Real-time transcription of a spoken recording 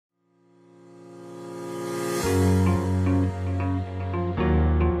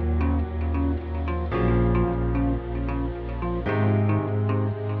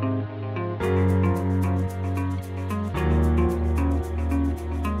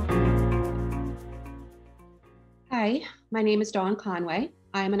Hi, my name is Dawn Conway.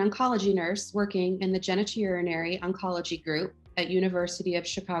 I am an oncology nurse working in the genitourinary oncology group at University of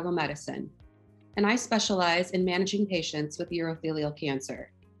Chicago Medicine, and I specialize in managing patients with urothelial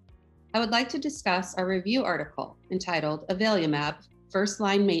cancer. I would like to discuss our review article entitled Avelumab,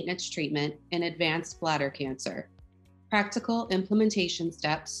 First-Line Maintenance Treatment in Advanced Bladder Cancer, Practical Implementation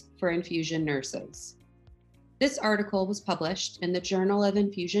Steps for Infusion Nurses. This article was published in the Journal of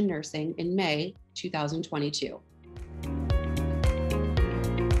Infusion Nursing in May 2022.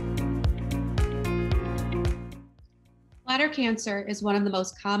 Bladder cancer is one of the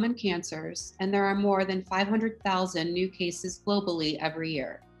most common cancers, and there are more than 500,000 new cases globally every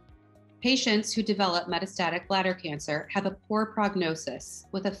year. Patients who develop metastatic bladder cancer have a poor prognosis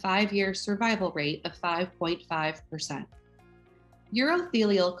with a 5-year survival rate of 5.5%.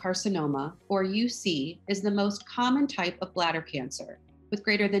 Urothelial carcinoma, or UC, is the most common type of bladder cancer, with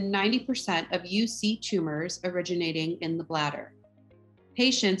greater than 90% of UC tumors originating in the bladder.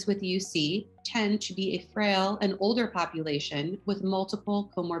 Patients with UC tend to be a frail and older population with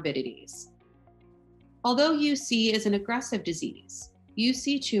multiple comorbidities. Although UC is an aggressive disease,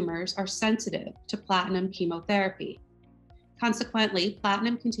 UC tumors are sensitive to platinum chemotherapy. Consequently,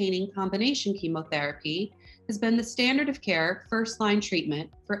 platinum-containing combination chemotherapy has been the standard of care first-line treatment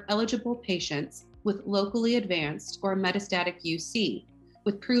for eligible patients with locally advanced or metastatic UC,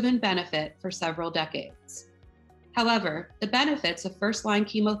 with proven benefit for several decades. However, the benefits of first-line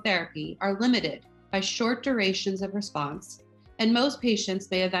chemotherapy are limited by short durations of response, and most patients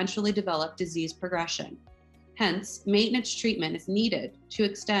may eventually develop disease progression. Hence, maintenance treatment is needed to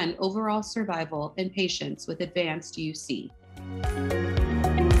extend overall survival in patients with advanced UC.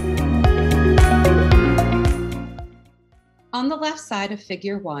 On the left side of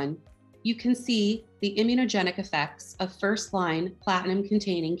Figure 1, you can see the immunogenic effects of first-line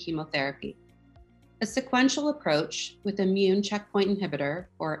platinum-containing chemotherapy. A sequential approach with immune checkpoint inhibitor,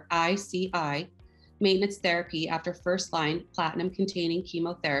 or ICI, maintenance therapy after first-line platinum-containing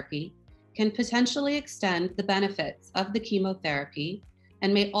chemotherapy can potentially extend the benefits of the chemotherapy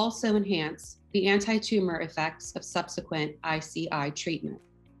and may also enhance the anti-tumor effects of subsequent ICI treatment.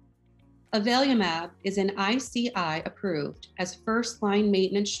 Avelumab is an ICI approved as first-line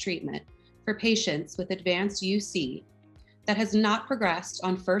maintenance treatment for patients with advanced UC that has not progressed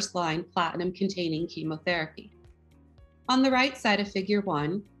on first-line platinum-containing chemotherapy. On the right side of Figure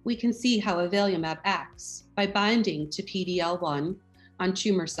 1, we can see how avelumab acts by binding to PD-L1 on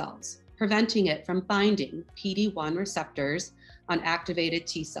tumor cells, preventing it from binding PD-1 receptors on activated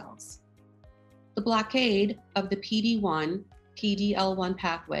T cells. The blockade of the PD-1, PD-L1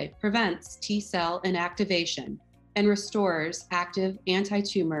 pathway prevents T cell inactivation and restores active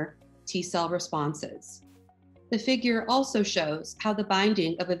anti-tumor T cell responses. The figure also shows how the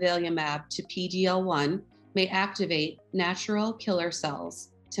binding of avelumab to PD-L1 may activate natural killer cells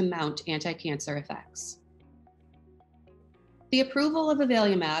to mount anti-cancer effects. The approval of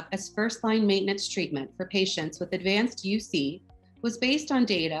avelumab as first-line maintenance treatment for patients with advanced UC was based on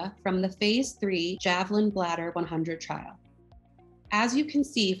data from the Phase 3 JAVELIN Bladder 100 trial. As you can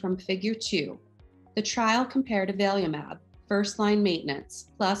see from Figure 2, the trial compared avelumab first-line maintenance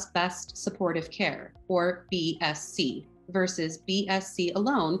plus best supportive care, or BSC, versus BSC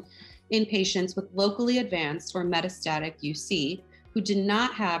alone in patients with locally advanced or metastatic UC who did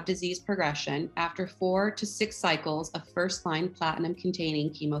not have disease progression after 4 to 6 cycles of first-line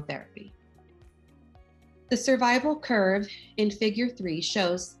platinum-containing chemotherapy. The survival curve in Figure 3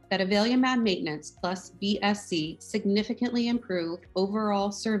 shows that avelumab maintenance plus BSC significantly improved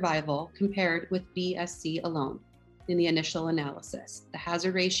overall survival compared with BSC alone in the initial analysis. The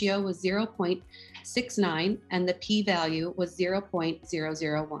hazard ratio was 0.69 and the p-value was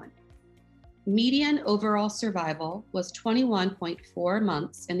 0.001. Median overall survival was 21.4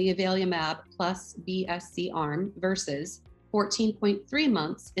 months in the avelumab plus BSC arm versus 14.3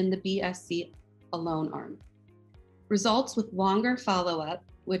 months in the BSC alone arm. Results with longer follow-up,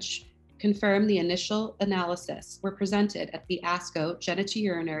 which confirm the initial analysis, were presented at the ASCO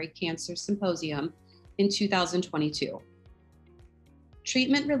Genitourinary Cancer Symposium in 2022.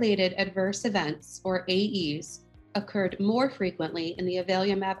 Treatment-related adverse events, or AEs, occurred more frequently in the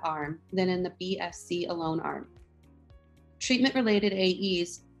avelumab arm than in the BSC alone arm. Treatment-related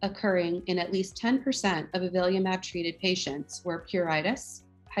AEs occurring in at least 10% of avelumab-treated patients were pruritus,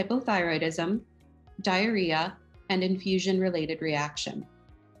 hypothyroidism, diarrhea, and infusion-related reaction.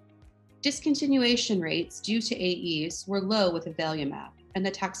 Discontinuation rates due to AEs were low with avelumab, and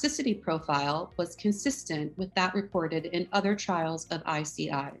the toxicity profile was consistent with that reported in other trials of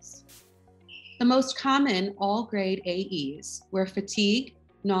ICIs. The most common all-grade AEs were fatigue,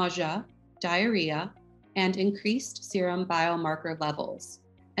 nausea, diarrhea, and increased serum biomarker levels,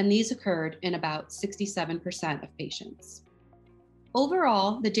 and these occurred in about 67% of patients.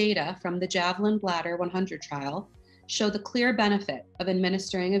 Overall, the data from the JAVELIN Bladder 100 trial show the clear benefit of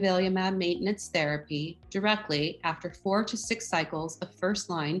administering Avelumab maintenance therapy directly after 4 to 6 cycles of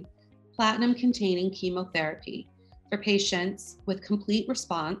first-line platinum-containing chemotherapy for patients with complete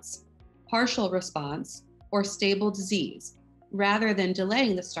response, partial response, or stable disease, rather than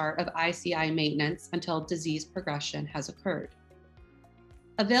delaying the start of ICI maintenance until disease progression has occurred.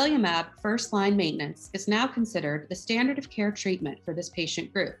 Avelumab first-line maintenance is now considered the standard of care treatment for this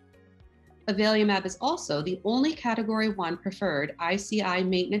patient group. Avelumab is also the only Category 1 preferred ICI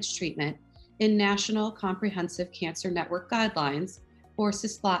maintenance treatment in National Comprehensive Cancer Network guidelines for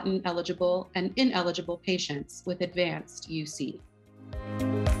cisplatin-eligible and ineligible patients with advanced UC.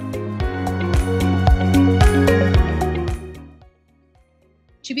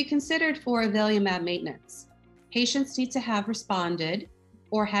 To be considered for Avelumab maintenance, patients need to have responded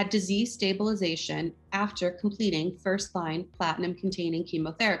or had disease stabilization after completing first-line platinum-containing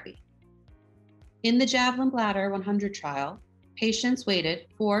chemotherapy. In the JAVELIN Bladder 100 trial, patients waited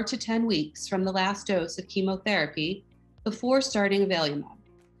 4 to 10 weeks from the last dose of chemotherapy before starting Avelumab.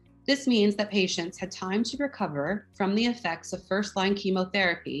 This means that patients had time to recover from the effects of first-line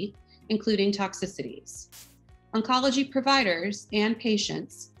chemotherapy, including toxicities. Oncology providers and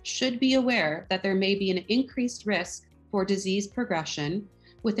patients should be aware that there may be an increased risk for disease progression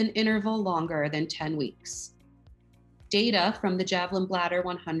with an interval longer than 10 weeks. Data from the JAVELIN Bladder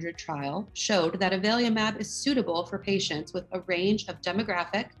 100 trial showed that Avelumab is suitable for patients with a range of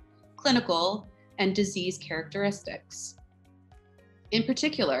demographic, clinical, and disease characteristics. In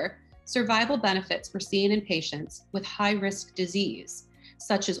particular, survival benefits were seen in patients with high-risk disease,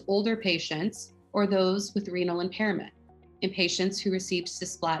 such as older patients or those with renal impairment, in patients who received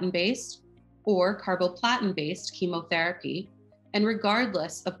cisplatin-based or carboplatin-based chemotherapy, and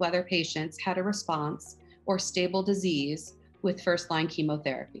regardless of whether patients had a response or stable disease with first-line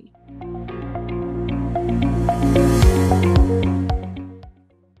chemotherapy.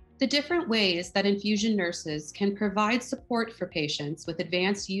 The different ways that infusion nurses can provide support for patients with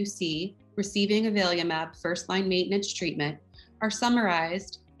advanced UC receiving Avelumab first-line maintenance treatment are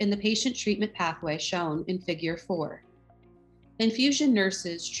summarized in the patient treatment pathway shown in Figure 4. Infusion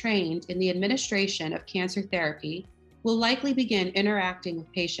nurses trained in the administration of cancer therapy will likely begin interacting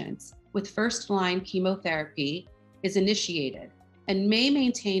with patients with first-line chemotherapy is initiated and may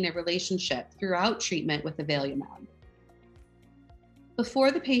maintain a relationship throughout treatment with Avelumab.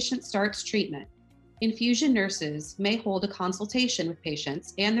 Before the patient starts treatment, infusion nurses may hold a consultation with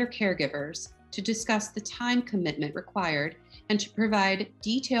patients and their caregivers to discuss the time commitment required and to provide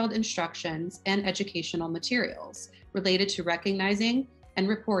detailed instructions and educational materials related to recognizing and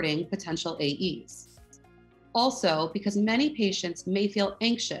reporting potential AEs. Also, because many patients may feel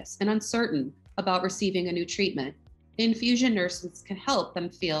anxious and uncertain about receiving a new treatment, infusion nurses can help them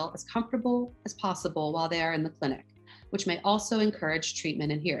feel as comfortable as possible while they are in the clinic, which may also encourage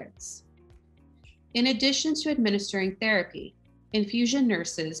treatment adherence. In addition to administering therapy, infusion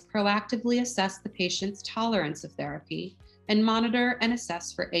nurses proactively assess the patient's tolerance of therapy and monitor and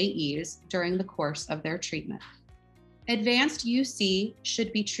assess for AEs during the course of their treatment. Advanced UC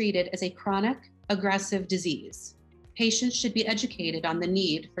should be treated as a chronic, aggressive disease. Patients should be educated on the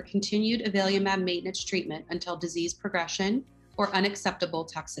need for continued Avelumab maintenance treatment until disease progression or unacceptable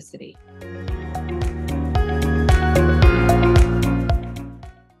toxicity.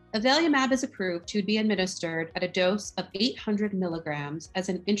 Avelumab is approved to be administered at a dose of 800 milligrams as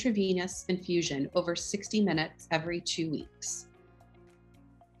an intravenous infusion over 60 minutes every 2 weeks.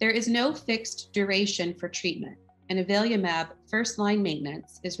 There is no fixed duration for treatment, and Avelumab first-line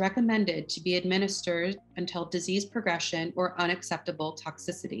maintenance is recommended to be administered until disease progression or unacceptable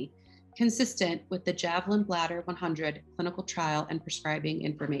toxicity, consistent with the JAVELIN Bladder 100 clinical trial and prescribing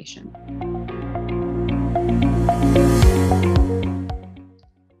information.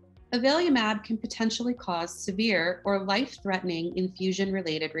 Avelumab can potentially cause severe or life-threatening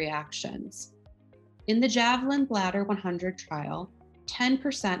infusion-related reactions. In the JAVELIN Bladder 100 trial,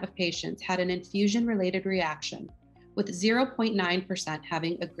 10% of patients had an infusion-related reaction, with 0.9%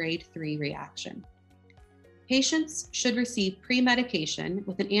 having a grade 3 reaction. Patients should receive pre-medication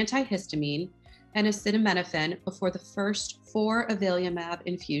with an antihistamine and acetaminophen before the first 4 Avelumab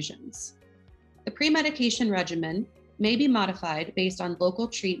infusions. The pre-medication regimen may be modified based on local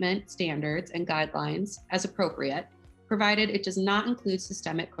treatment standards and guidelines as appropriate, provided it does not include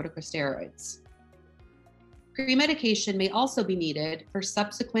systemic corticosteroids. Pre-medication may also be needed for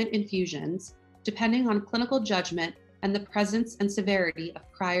subsequent infusions, depending on clinical judgment and the presence and severity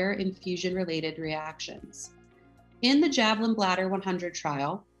of prior infusion-related reactions. In the JAVELIN Bladder 100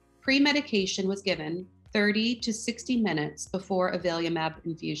 trial, pre-medication was given 30 to 60 minutes before Avelumab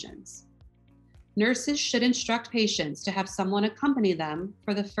infusions. Nurses should instruct patients to have someone accompany them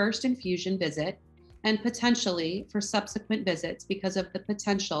for the first infusion visit and potentially for subsequent visits because of the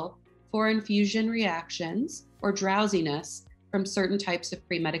potential for infusion reactions or drowsiness from certain types of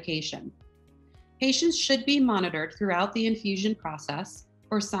pre-medication. Patients should be monitored throughout the infusion process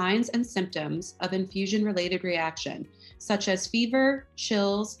for signs and symptoms of infusion-related reaction, such as fever,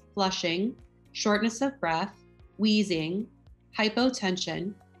 chills, flushing, shortness of breath, wheezing,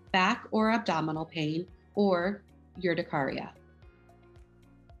 hypotension, back or abdominal pain, or urticaria.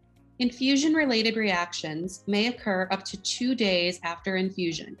 Infusion-related reactions may occur up to 2 days after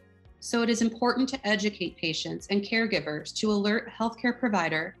infusion, so it is important to educate patients and caregivers to alert a healthcare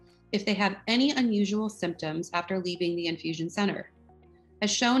provider if they have any unusual symptoms after leaving the infusion center.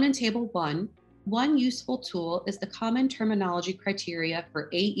 As shown in Table 1, one useful tool is the Common Terminology Criteria for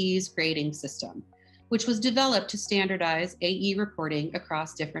AE's grading system, which was developed to standardize AE reporting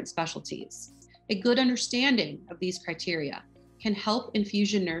across different specialties. A good understanding of these criteria can help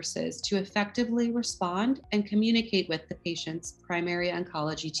infusion nurses to effectively respond and communicate with the patient's primary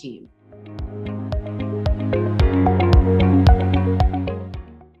oncology team.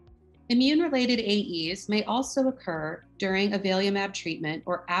 Immune-related AEs may also occur during Avelumab treatment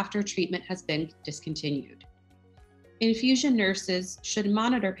or after treatment has been discontinued. Infusion nurses should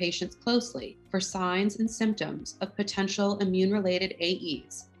monitor patients closely for signs and symptoms of potential immune-related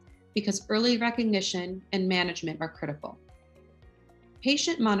AEs because early recognition and management are critical.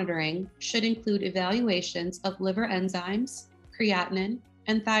 Patient monitoring should include evaluations of liver enzymes, creatinine,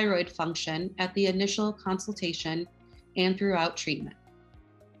 and thyroid function at the initial consultation and throughout treatment.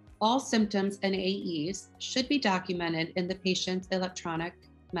 All symptoms and AEs should be documented in the patient's electronic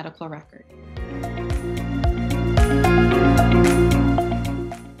medical record.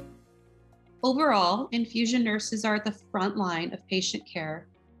 Overall, infusion nurses are at the front line of patient care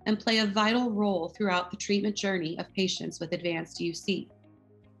and play a vital role throughout the treatment journey of patients with advanced UC.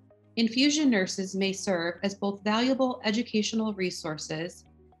 Infusion nurses may serve as both valuable educational resources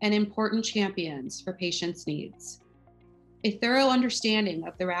and important champions for patients' needs. A thorough understanding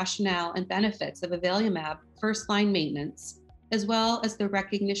of the rationale and benefits of Avelumab first-line maintenance, as well as the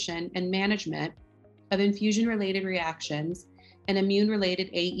recognition and management of infusion-related reactions and immune-related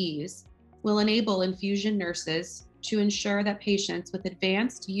AEs, will enable infusion nurses to ensure that patients with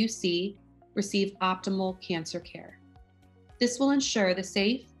advanced UC receive optimal cancer care. This will ensure the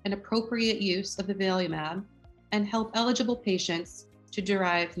safe and appropriate use of Avelumab and help eligible patients to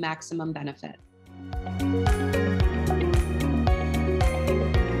derive maximum benefit.